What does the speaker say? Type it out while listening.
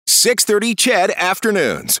6:30 CHED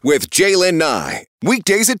Afternoons with Jaylen Nye.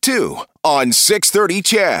 Weekdays at 2 on 6:30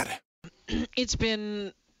 CHED. It's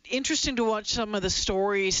been interesting to watch some of the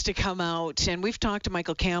stories to come out, and we've talked to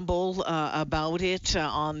Michael Campbell about it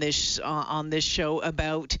on this show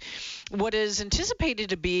about what is anticipated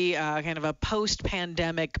to be kind of a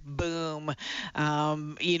post-pandemic boom.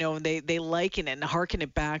 They liken it and harken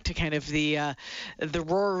it back to kind of the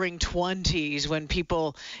Roaring '20s when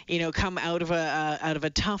people come out of a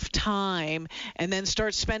tough time and then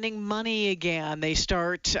start spending money again. They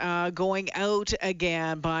start going out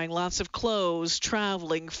again, buying lots of clothes,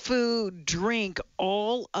 traveling, food, drink,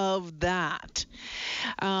 all of that.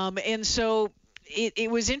 And so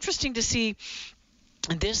it was interesting to see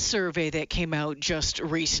this survey that came out just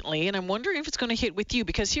recently, and I'm wondering if it's going to hit with you,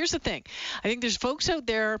 because here's the thing. I think there's folks out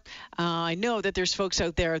there, I know that there's folks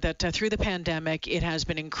out there that through the pandemic, it has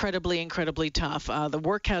been incredibly, incredibly tough. The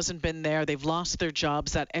work hasn't been there. They've lost their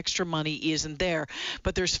jobs. That extra money isn't there.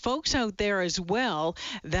 But there's folks out there as well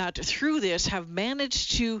that through this have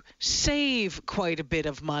managed to save quite a bit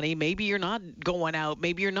of money. Maybe you're not going out.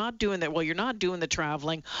 Maybe you're not doing that. Well, you're not doing the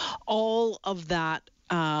traveling. All of that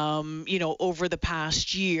over the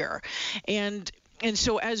past year. And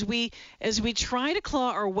so as we try to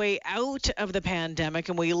claw our way out of the pandemic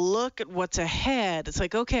and we look at what's ahead, it's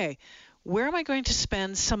like, okay, where am I going to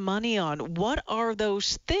spend some money on? What are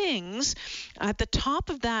those things at the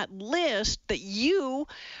top of that list that you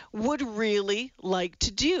would really like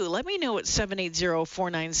to do? Let me know at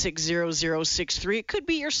 780-496-0063. It could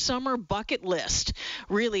be your summer bucket list,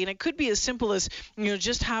 really, and it could be as simple as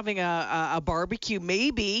just having a barbecue.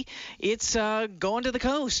 Maybe it's going to the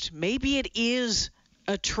coast. Maybe it is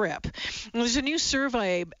a trip. There's a new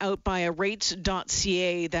survey out by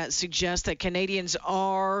rates.ca that suggests that Canadians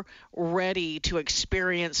are ready to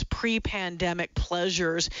experience pre-pandemic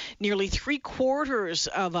pleasures. Nearly 3/4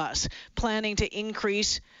 of us planning to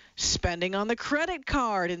increase spending on the credit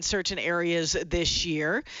card in certain areas this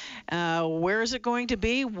year. Where is it going to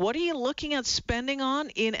be? What are you looking at spending on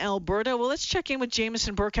in Alberta? Well, let's check in with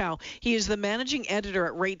Jameson Burkow. He is the managing editor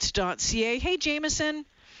at rates.ca. Hey, Jameson.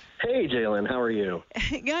 Hey, Jaylen, how are you?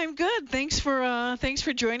 Yeah, I'm good. Thanks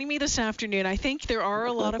for joining me this afternoon. I think there are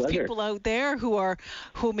a lot of people out there who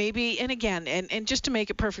maybe, and again, and just to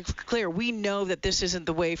make it perfectly clear, we know that this isn't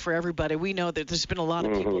the way for everybody. We know that there's been a lot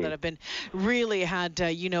of people that have been really had,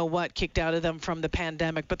 kicked out of them from the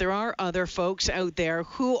pandemic. But there are other folks out there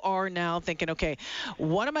who are now thinking, okay,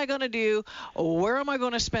 what am I going to do? Where am I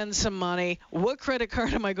going to spend some money? What credit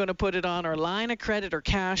card am I going to put it on, or line of credit or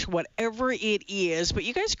cash, whatever it is. But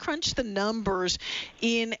you guys crunch the numbers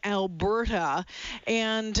in Alberta,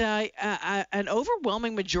 and an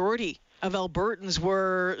overwhelming majority of Albertans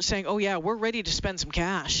were saying, oh yeah, we're ready to spend some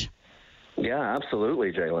cash. Yeah,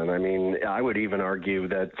 absolutely, Jaylen. I mean, I would even argue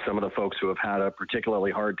that some of the folks who have had a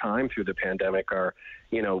particularly hard time through the pandemic are,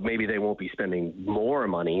 maybe they won't be spending more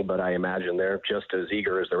money, but I imagine they're just as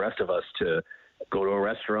eager as the rest of us to go to a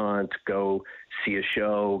restaurant, go see a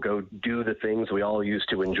show, go do the things we all used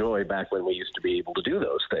to enjoy back when we used to be able to do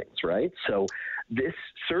those things, right? So this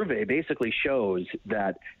survey basically shows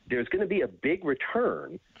that there's going to be a big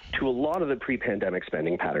return to a lot of the pre-pandemic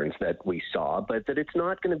spending patterns that we saw, but that it's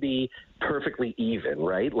not going to be perfectly even,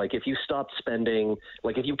 right? Like if you stop spending,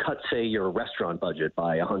 like if you cut, say, your restaurant budget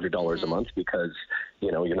by $100 a month because,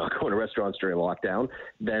 you're not going to restaurants during lockdown,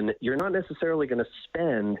 then you're not necessarily going to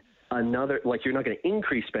spend you're not going to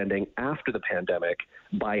increase spending after the pandemic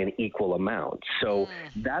by an equal amount. So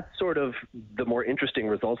that's sort of the more interesting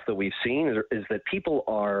results that we've seen is that people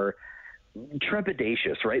are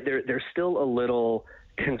trepidatious, right? They're still a little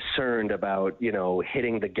concerned about,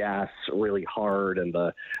 hitting the gas really hard. And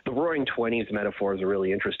the Roaring '20s metaphor is a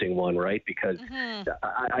really interesting one, right? Because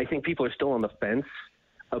I think people are still on the fence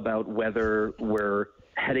about whether we're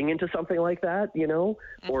heading into something like that,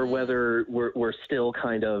 or whether we're still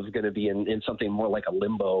kind of going to be in something more like a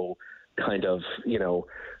limbo kind of,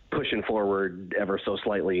 pushing forward ever so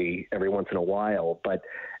slightly every once in a while. But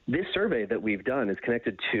this survey that we've done is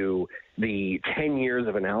connected to the 10 years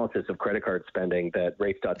of analysis of credit card spending that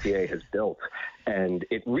rates.ca has built. And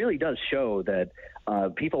it really does show that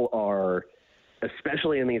people are,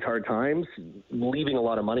 especially in these hard times, leaving a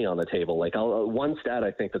lot of money on the table. Like one stat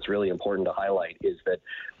I think that's really important to highlight is that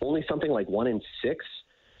only something like 1 in 6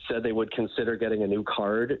 said they would consider getting a new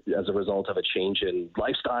card as a result of a change in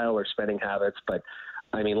lifestyle or spending habits. But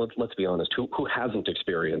I mean, let's be honest, who hasn't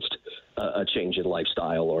experienced a change in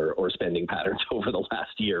lifestyle or spending patterns over the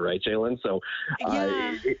last year, right, Jaylen? So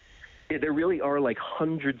there really are like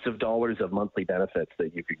hundreds of dollars of monthly benefits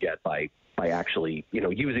that you could get by actually,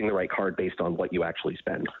 using the right card based on what you actually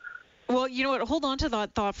spend. Well, you know what? Hold on to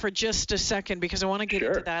that thought for just a second, because I want to get Sure.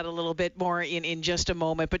 into that a little bit more in just a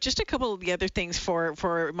moment. But just a couple of the other things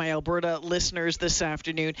for my Alberta listeners this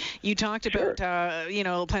afternoon. You talked Sure.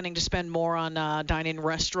 about, planning to spend more on dine-in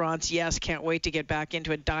restaurants. Yes, can't wait to get back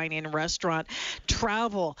into a dine-in restaurant.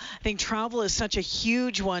 Travel. I think travel is such a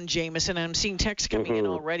huge one, Jameson. I'm seeing texts coming in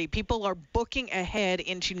already. People are booking ahead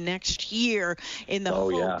into next year in the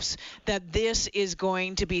hopes that this is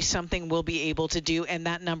going to be something we'll be able to do, and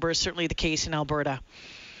that number is certainly the case in Alberta.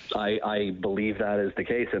 I believe that is the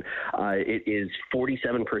case, and it is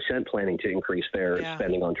 47% planning to increase their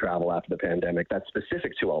spending on travel after the pandemic. That's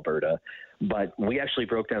specific to Alberta, but we actually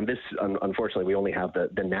broke down this. Unfortunately, we only have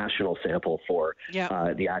the national sample for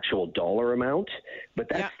the actual dollar amount, but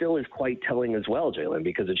that still is quite telling as well, Jalen,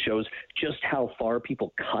 because it shows just how far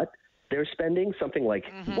people cut their spending. Something like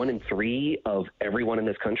 1 in 3 of everyone in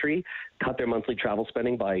this country cut their monthly travel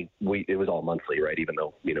spending by, it was all monthly, right? Even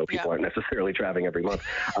though, people aren't necessarily traveling every month,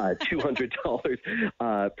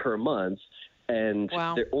 $200 per month. And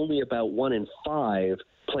they're only about 1 in 5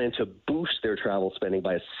 plan to boost their travel spending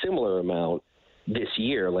by a similar amount this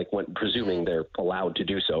year, presuming they're allowed to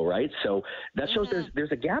do so, right? So that shows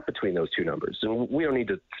there's a gap between those two numbers. And we don't need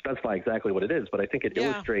to specify exactly what it is, but I think it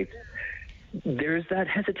illustrates there's that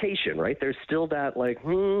hesitation, right? There's still that I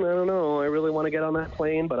don't know, I really want to get on that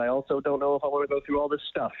plane, but I also don't know if I want to go through all this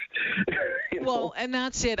stuff. Well, and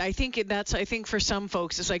that's it. I think for some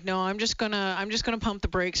folks it's like, no, I'm just gonna pump the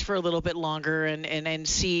brakes for a little bit longer and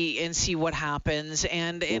see what happens.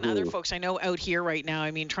 And other folks I know out here right now,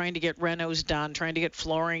 I mean, trying to get renos done, trying to get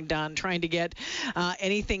flooring done, trying to get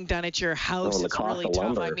anything done at your house, it's really tough.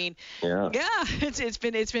 Lumber. I mean,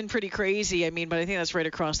 it's been pretty crazy. I mean, but I think that's right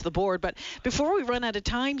across the board. But before we run out of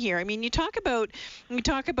time here, I mean, you talk about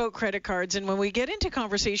credit cards, and when we get into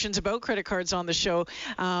conversations about credit cards on the show,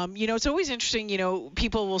 it's always interesting.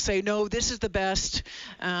 People will say, no, this is the best,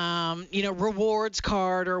 rewards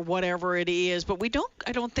card or whatever it is, but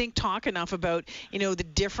I don't think talk enough about, the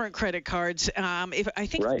different credit cards.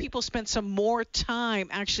 If people spent some more time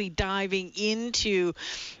actually diving into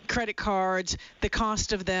credit cards, the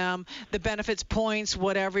cost of them, the benefits, points,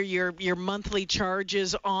 whatever your monthly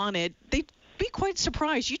charges on it, they'd be quite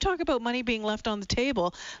surprised. You talk about money being left on the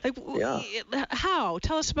table. How?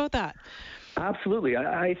 Tell us about that. Absolutely.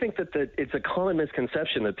 I think that it's a common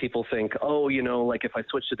misconception that people think, if I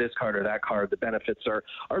switch to this card or that card, the benefits are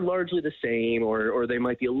largely the same, or they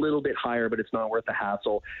might be a little bit higher, but it's not worth the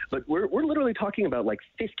hassle. But we're literally talking about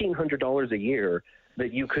 $1,500 a year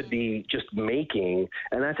that you could be just making,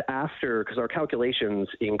 and that's after, because our calculations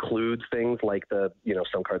include things like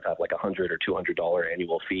some cards have $100 or $200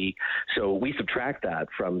 annual fee. So we subtract that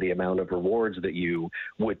from the amount of rewards that you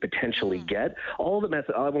would potentially get. I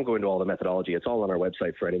won't go into all the methodology. It's all on our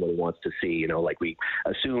website for anyone who wants to see. We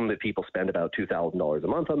assume that people spend about $2,000 a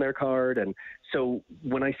month on their card, and so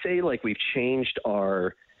when I say we've changed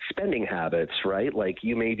our spending habits, right?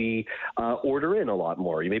 You maybe order in a lot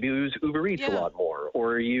more. You maybe use Uber Eats a lot more.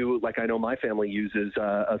 Or you, I know my family uses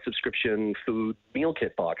a subscription food meal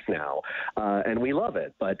kit box now, and we love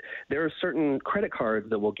it. But there are certain credit cards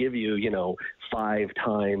that will give you, 5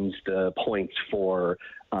 times the points for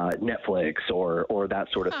Netflix or that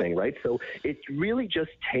sort of thing, right? So it really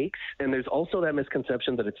just takes, and there's also that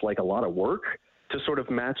misconception that it's a lot of work to sort of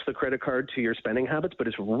match the credit card to your spending habits, but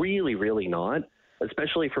it's really, really not.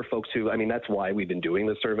 Especially for folks who, that's why we've been doing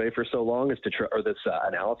this survey for so long, or this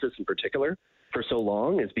analysis in particular for so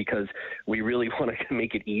long, is because we really want to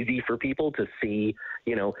make it easy for people to see,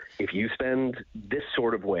 if you spend this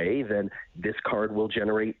sort of way, then this card will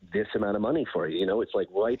generate this amount of money for you. It's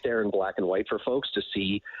right there in black and white for folks to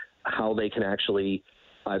see how they can actually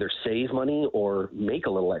either save money or make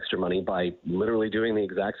a little extra money by literally doing the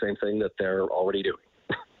exact same thing that they're already doing.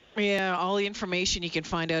 Yeah, all the information you can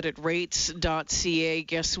find out at rates.ca.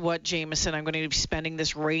 Guess what, Jameson? I'm going to be spending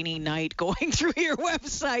this rainy night going through your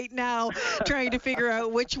website now, trying to figure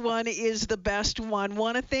out which one is the best one.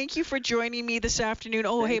 Want to thank you for joining me this afternoon.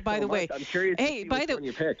 Oh, Thanks hey, by so the way. I'm curious to see which one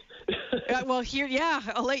you picked. Well,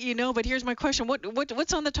 I'll let you know, but here's my question.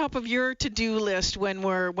 What's on the top of your to-do list when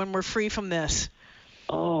we're free from this?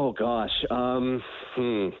 Oh, gosh.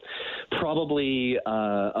 Probably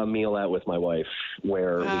a meal out with my wife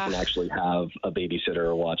where we can actually have a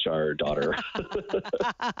babysitter watch our daughter.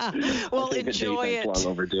 Well, enjoy it. Long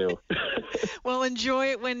overdue. Well,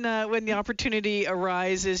 enjoy it when the opportunity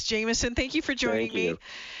arises. Jameson, thank you for joining me.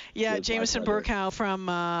 Yeah, Jameson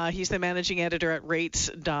Burkow he's the managing editor at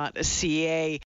rates.ca.